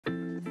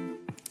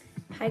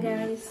Hi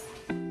guys,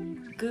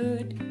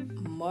 good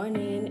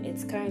morning.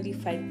 It's currently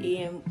 5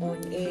 a.m.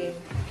 on a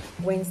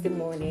Wednesday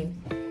morning,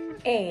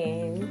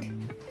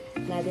 and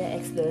Nadia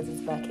Explores is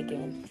back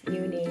again.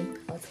 New name,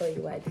 I'll tell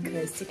you why,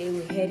 because today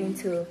we're heading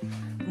to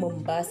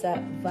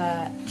Mombasa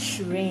via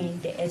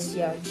train, the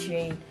SGR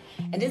train.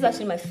 And this is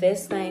actually my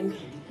first time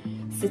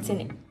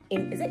sitting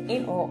in, is it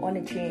in or on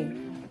a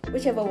train?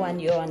 Whichever one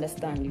you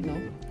understand, you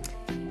know.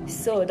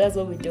 So that's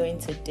what we're doing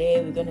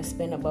today. We're gonna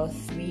spend about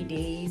 3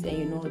 days, and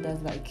you know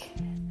that's like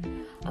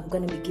I'm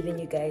gonna be giving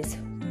you guys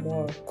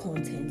more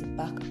content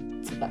back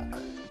to back.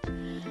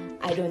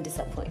 I don't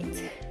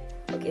disappoint.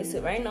 Okay,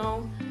 so right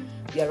now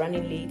we are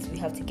running late. We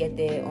have to get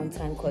there on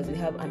time because we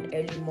have an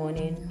early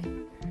morning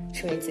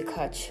train to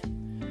catch.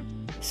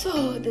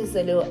 So this is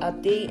a little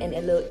update and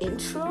a little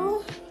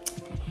intro.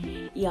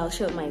 Yeah, I'll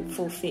show my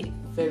full fit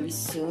very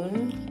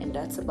soon, and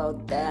that's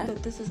about that. So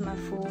this is my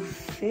full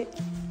fit.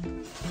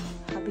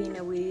 Happy in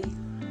a way.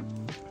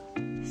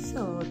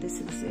 So this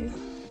is it.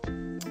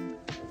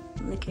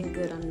 Looking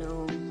good, I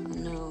know.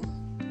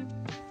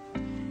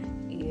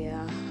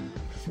 Yeah,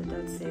 so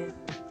that's it.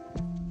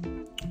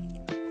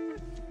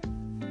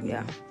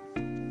 Yeah.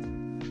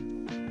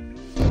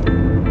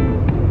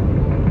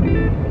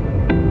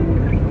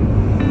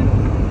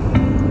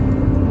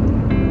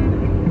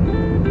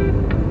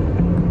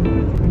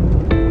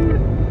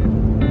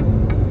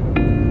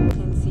 You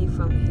can see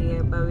from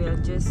here, but we are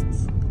just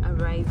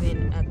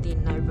arriving at the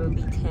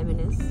Nairobi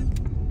terminus.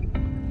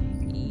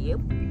 Yep.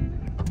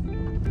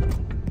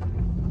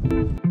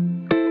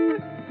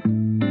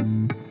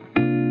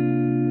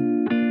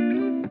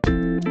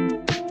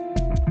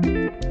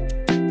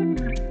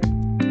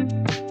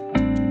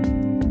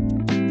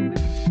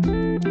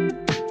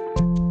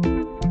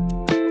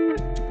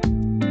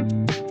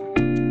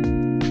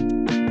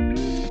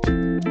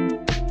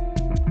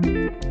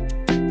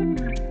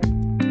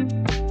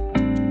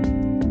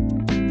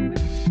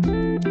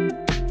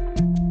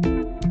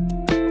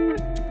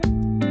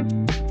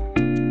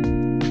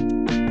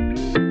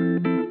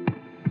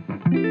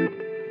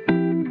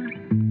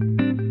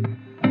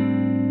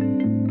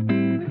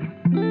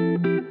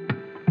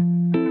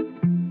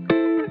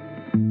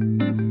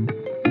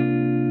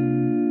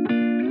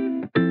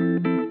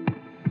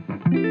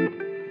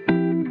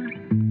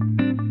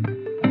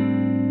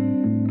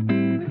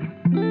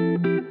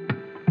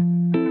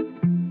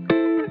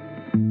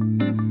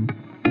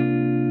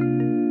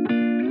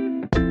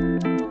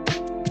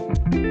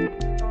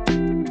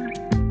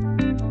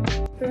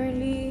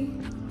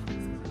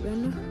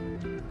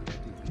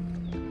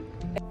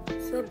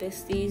 So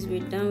besties,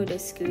 we're done with the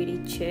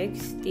security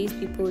checks. These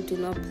people do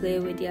not play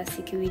with their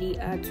security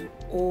at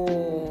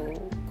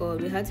all. God,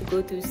 we had to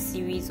go through a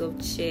series of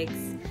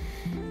checks,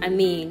 I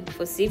mean,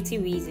 for safety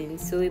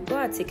reasons. So we bought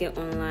our ticket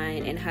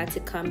online and had to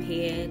come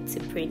here to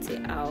print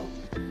it out.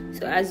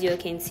 So as you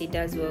can see,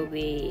 that's what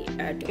we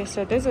are doing. Okay,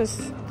 so this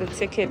is the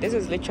ticket. This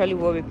is literally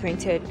what we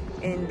printed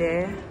in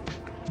there,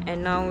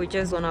 and now we're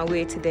just on our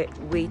way to the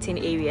waiting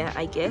area,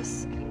 I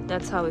guess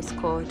that's how it's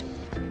called.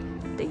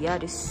 The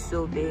yard is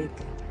so big.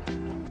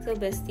 So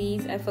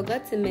besties, I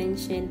forgot to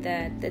mention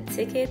that the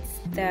tickets,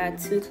 there are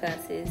two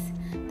classes.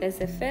 There's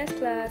the first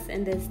class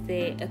and there's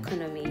the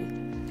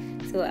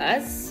economy. So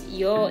as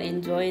you're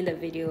enjoying the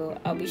video,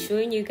 I'll be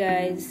showing you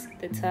guys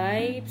the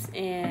types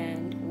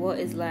and what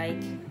it's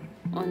like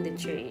on the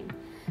train.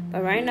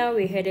 But right now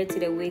we're headed to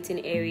the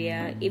waiting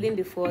area. Even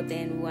before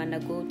then, we wanna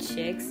go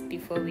checks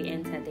before we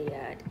enter the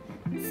yard.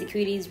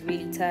 Security is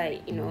really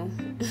tight, you know.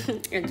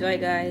 Enjoy,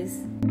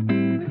 guys.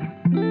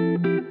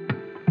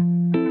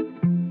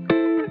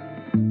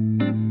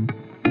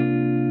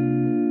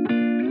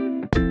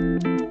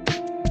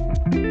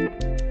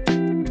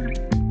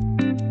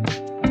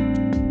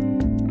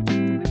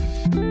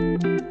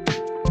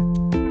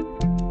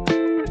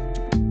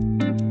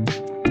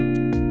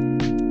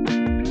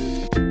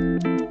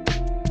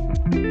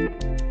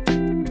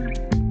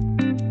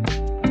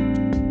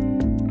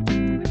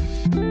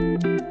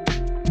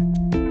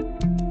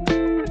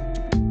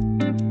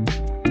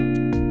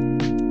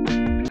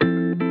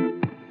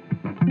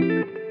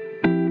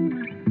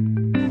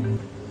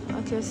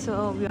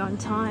 So we're on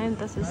time.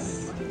 This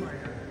is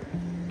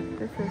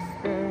the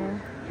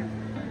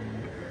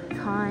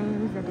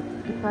times, the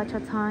departure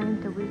time,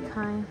 the wait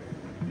time.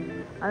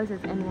 Ours is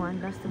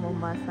N1, that's the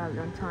Mombasa.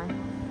 We're on time.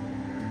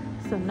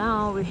 So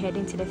now we're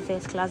heading to the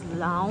first class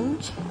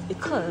lounge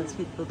because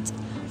we booked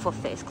for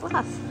first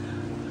class.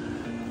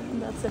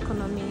 That's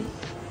economy.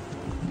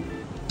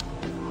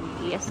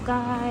 Yes,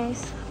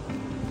 guys.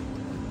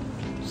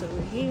 So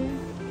we're here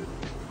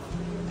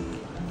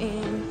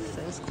in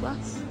first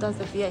class. That's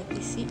the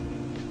VIP seat.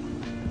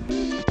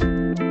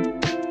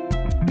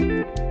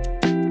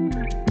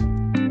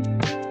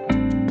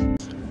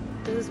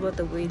 This is what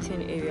the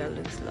waiting area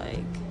looks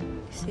like.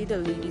 See the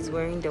ladies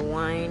wearing the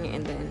wine,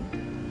 and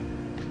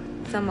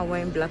then some are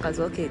wearing black as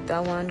well. Okay,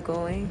 that one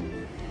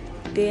going.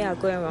 They are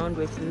going around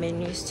with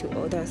menus to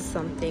order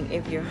something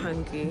if you're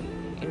hungry.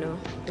 You know,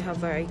 they have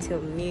variety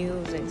of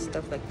meals and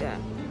stuff like that.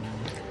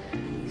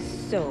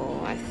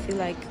 So I feel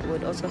like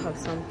we'd also have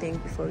something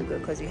before we go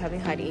because we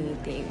haven't had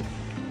anything.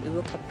 We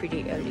woke up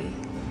pretty early.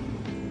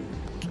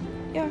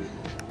 Yeah.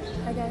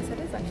 Hi guys, so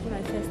this is actually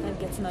my first time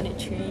getting on a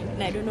train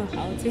and I don't know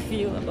how to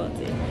feel about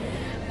it.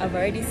 I've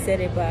already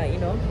said it, but you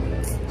know,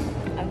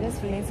 I'm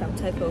just feeling some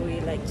type of way,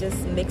 like just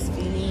mixed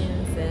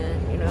feelings,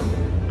 and you know,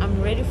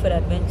 I'm ready for the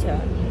adventure.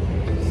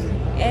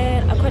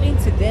 And according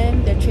to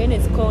them, the train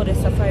is called a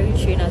safari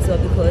train as well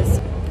because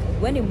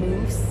when it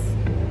moves,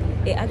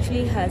 it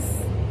actually has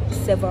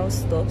several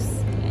stops,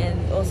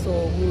 and also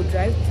we'll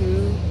drive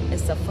through a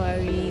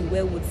safari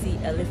where we'll see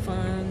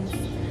elephants,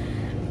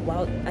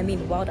 wild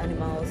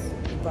animals,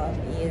 but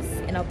yes,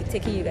 and I'll be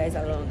taking you guys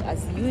along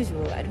as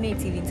usual. I don't need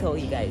to even tell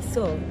you guys.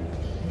 So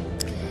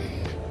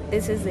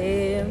this is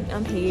it.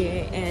 I'm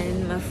here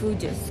and my food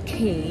just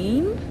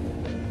came.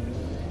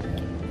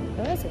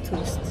 Oh, that's a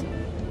toast.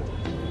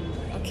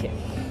 Okay,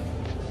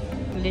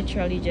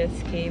 literally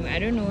just came. I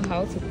don't know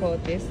how to call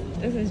this.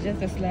 This is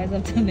just a slice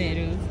of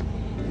tomatoes,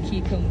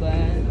 cucumber,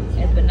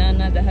 a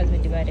banana that has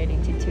been divided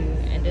into two,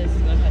 and this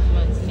one has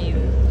one's meal.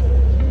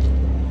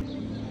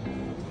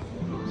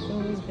 It's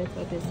always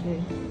better this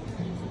way.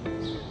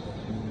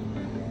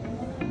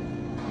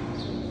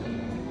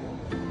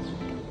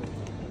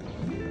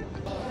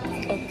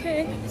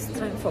 Okay, it's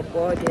time for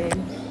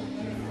boarding.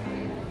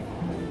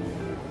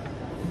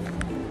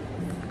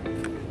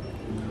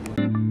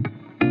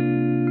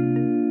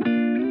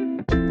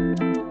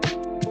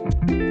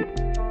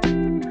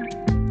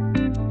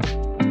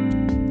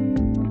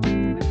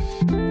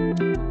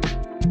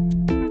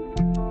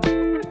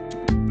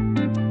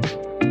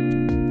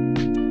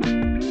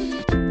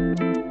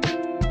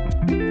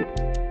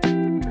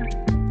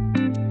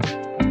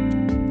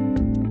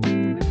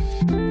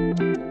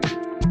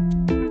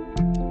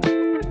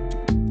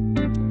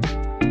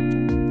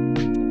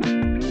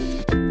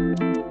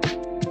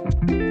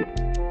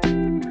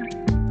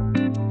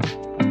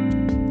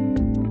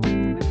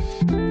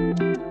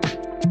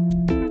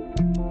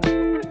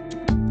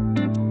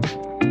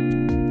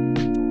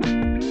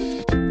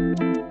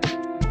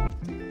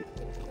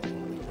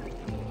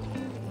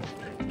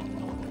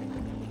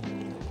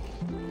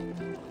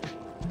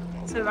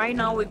 So right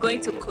now we're going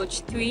to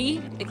coach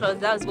 3 because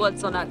that's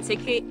what's on our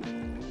ticket.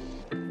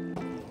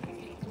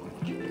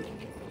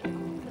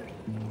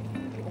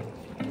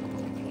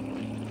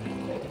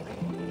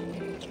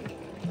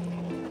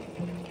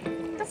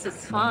 This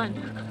is fun.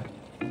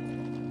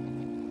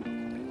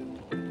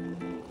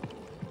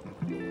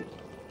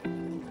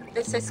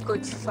 This is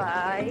coach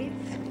 5.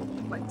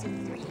 1, 2,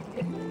 3.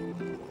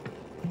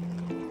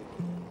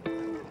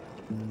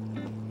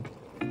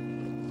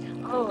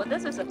 Oh,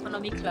 this is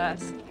economy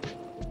class.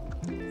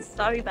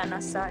 Sorry, but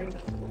not sorry.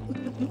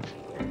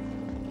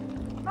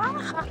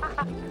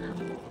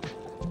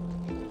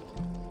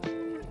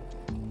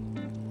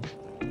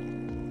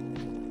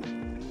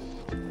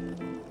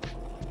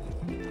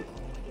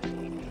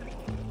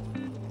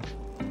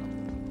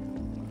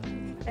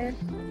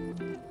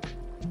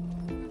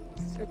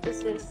 So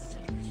this is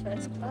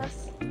first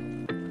class.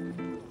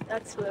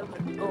 That's where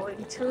we're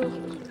going to.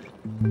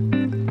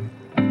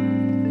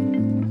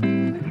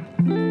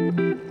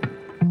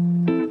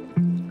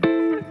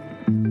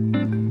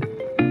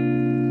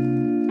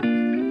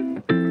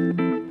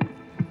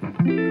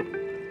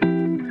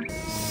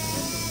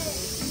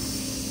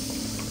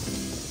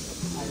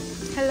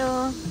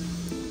 Hello.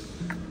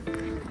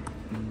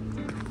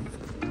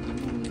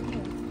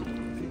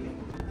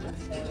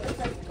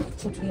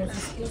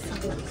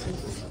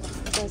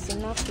 There's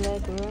enough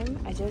leg room.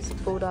 I just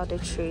pulled out the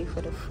tray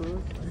for the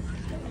food,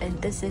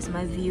 and this is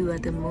my view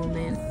at the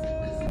moment.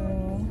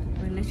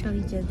 We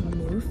literally just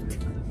moved,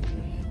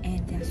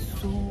 and they're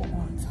so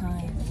on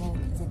time. Well,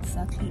 it's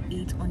exactly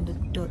 8 on the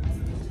dot.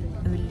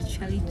 We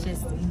literally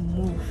just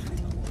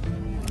moved.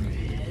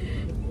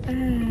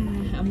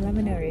 I'm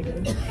loving it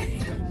already.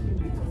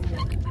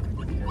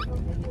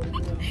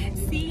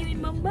 See you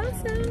in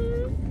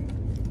Mombasa.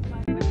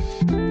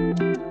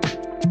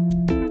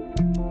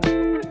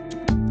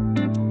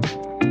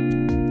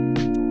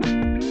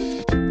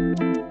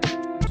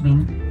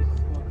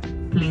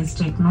 Please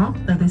take note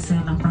that the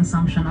sale and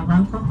consumption of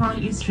alcohol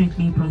is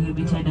strictly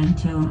prohibited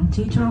until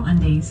Tito and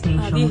Day Station.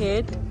 Have you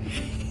heard?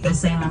 The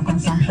sale and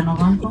consumption of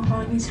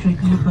alcohol is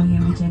strictly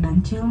prohibited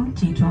until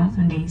Tito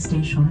and Day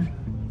Station.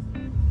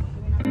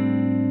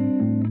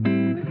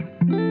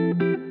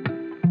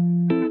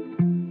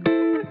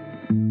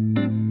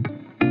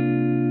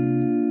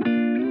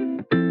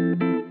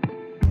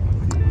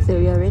 So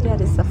we are already at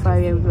the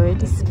safari and we've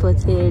already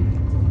spotted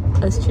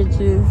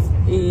ostriches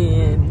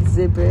and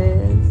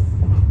zebras.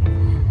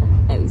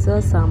 And we saw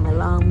some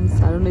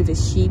lambs. I don't know if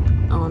it's sheep,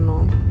 I don't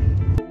know.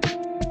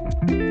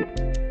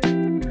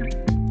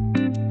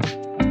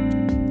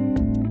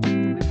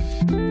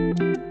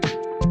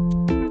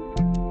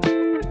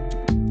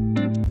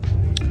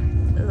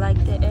 Like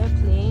the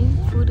airplane,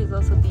 food is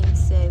also being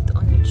served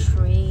on the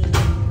train.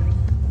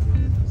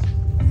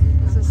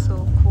 This is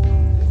so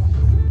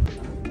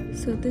cool.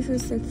 So this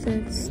is a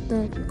third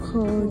stop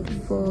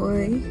called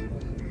Boy.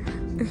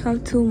 We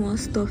have 2 more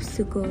stops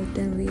to go,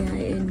 then we are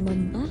in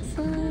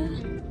Mombasa.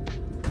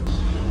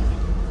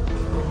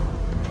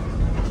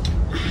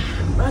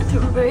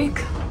 Bathroom break.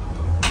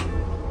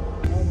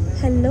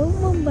 Hello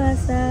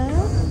Mombasa.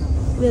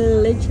 We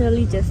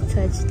literally just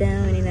touched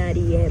down in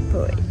the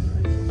airport.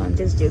 I'm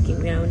just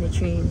joking, we're on the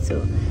train,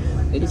 so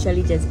we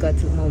literally just got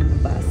to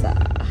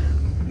Mombasa.